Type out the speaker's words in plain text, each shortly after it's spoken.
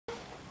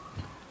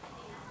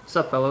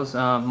What's up, fellows?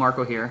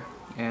 Marco here,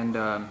 and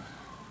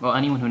well,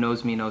 anyone who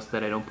knows me knows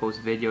that I don't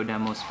post video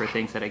demos for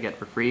things that I get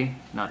for free,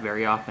 not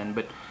very often,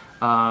 but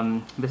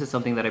this is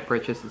something that I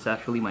purchased. It's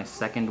actually my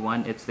second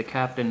one. It's the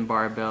Captain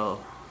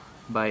Barbell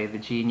by the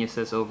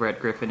geniuses over at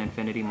Griffin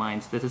Infinity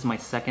Minds. This is my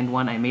second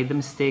one. I made the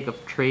mistake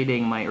of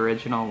trading my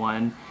original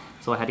one,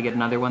 so I had to get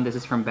another one. This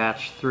is from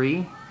batch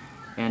 3.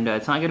 And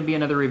it's not going to be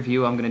another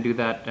review. I'm going to do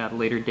that at a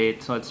later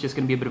date, so it's just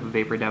going to be a bit of a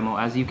vapor demo.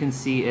 As you can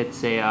see,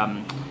 it's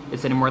an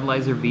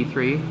Immortalizer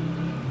V3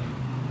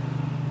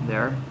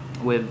 there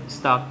with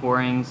stock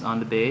borings on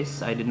the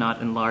base. I did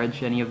not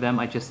enlarge any of them.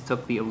 I just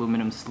took the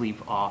aluminum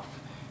sleeve off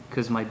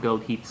because my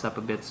build heats up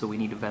a bit, so we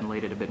need to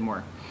ventilate it a bit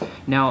more.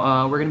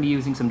 Now we're going to be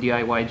using some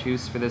DIY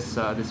juice for this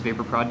this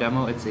Vapor Prod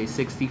demo. It's a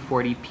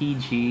 60-40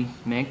 PG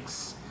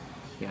mix.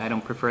 Yeah, I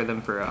don't prefer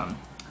them for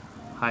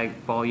high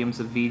volumes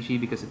of VG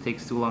because it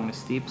takes too long to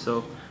steep,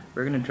 so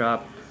we're gonna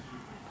drop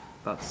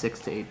about 6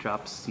 to 8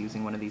 drops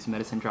using one of these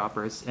medicine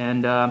droppers,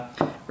 and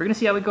we're gonna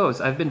see how it goes.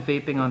 I've been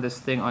vaping on this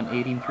thing on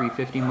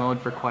 18350 mode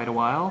for quite a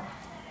while,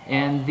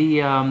 and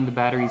the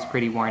battery's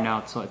pretty worn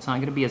out, so it's not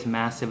gonna be as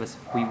massive as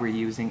if we were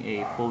using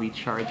a fully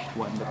charged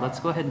one. But let's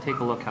go ahead and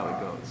take a look how it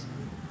goes.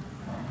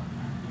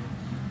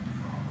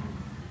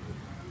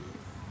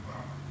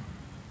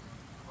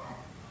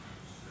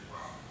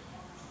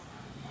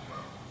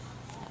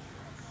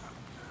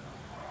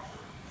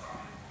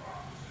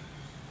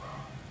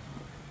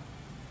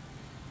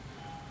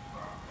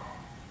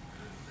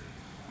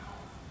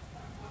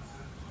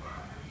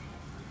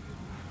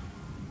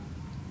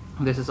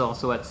 This is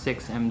also at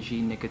 6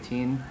 mg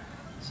nicotine,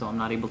 so I'm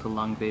not able to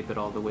lung vape it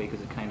all the way because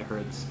it kind of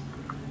hurts.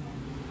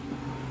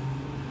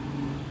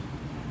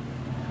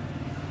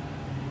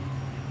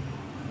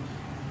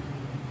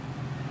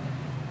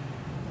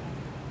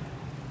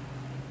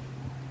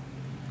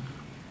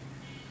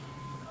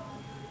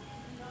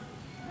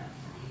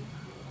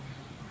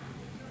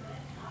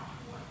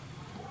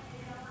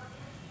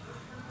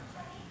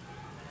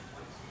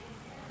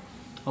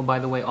 Oh, by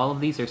the way, all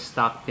of these are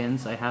stock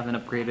pins. I haven't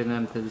upgraded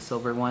them to the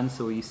silver one,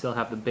 so you still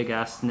have the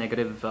big-ass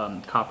negative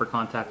copper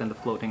contact and the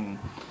floating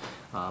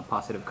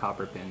positive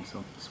copper pin.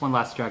 So just one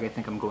last drag. I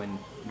think I'm going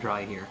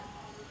dry here.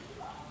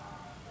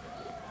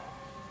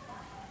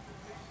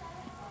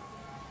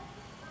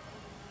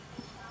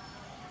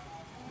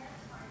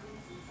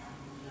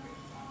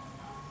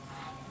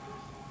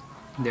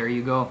 There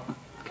you go.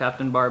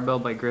 Captain Barbell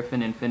by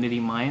Griffin Infinity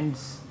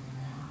Minds.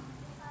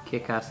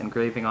 Kick-ass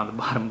engraving on the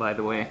bottom, by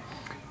the way.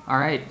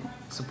 Alright,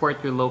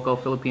 support your local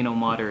Filipino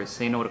modders.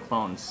 Say no to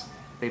clones.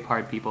 Vape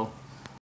hard, people.